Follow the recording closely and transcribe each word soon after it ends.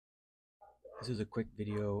This is a quick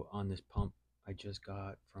video on this pump I just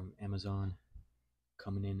got from Amazon,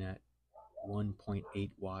 coming in at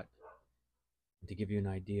 1.8 watt. And to give you an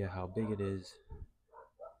idea how big it is,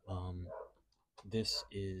 this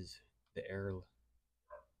is the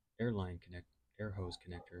airline air hose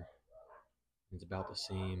connector. It's about the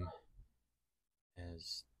same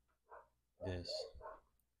as this.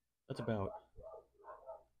 That's about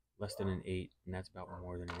less than an 8, and that's about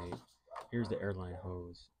more than an 8. Here's the airline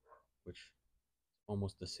hose, which is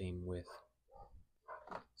almost the same width.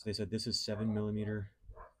 So they said this is 7 millimeter.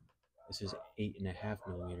 This is 8.5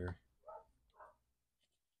 millimeter.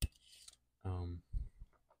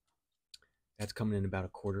 That's coming in about a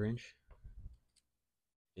 1/4 inch.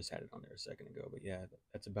 Just had it on there a second ago, but yeah,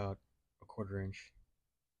 that's about a 1/4 inch.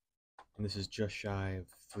 And this is just shy of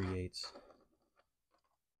 3/8.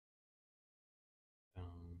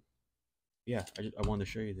 Yeah, I wanted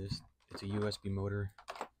to show you this. It's a USB motor.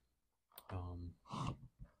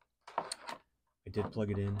 I did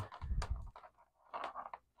plug it in.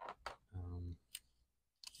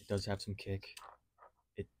 It does have some kick.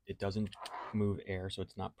 It doesn't move air, so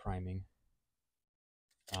it's not priming.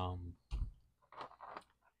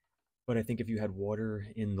 But I think if you had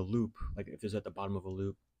water in the loop, like if it's at the bottom of a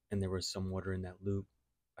loop and there was some water in that loop,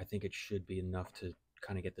 I think it should be enough to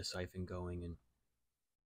kind of get the siphon going and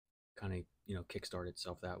kind of, kickstart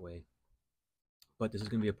itself that way. But this is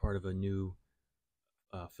going to be a part of a new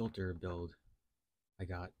filter build I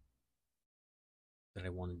got that I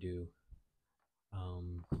want to do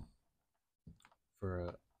for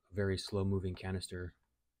a very slow moving canister.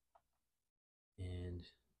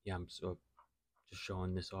 And yeah, I'm so just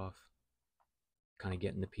showing this off, kind of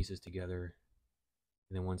getting the pieces together.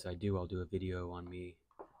 And then once I do, I'll do a video on me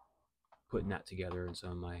putting that together and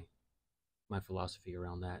some of my philosophy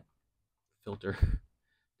around that filter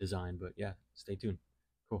design. But yeah, stay tuned.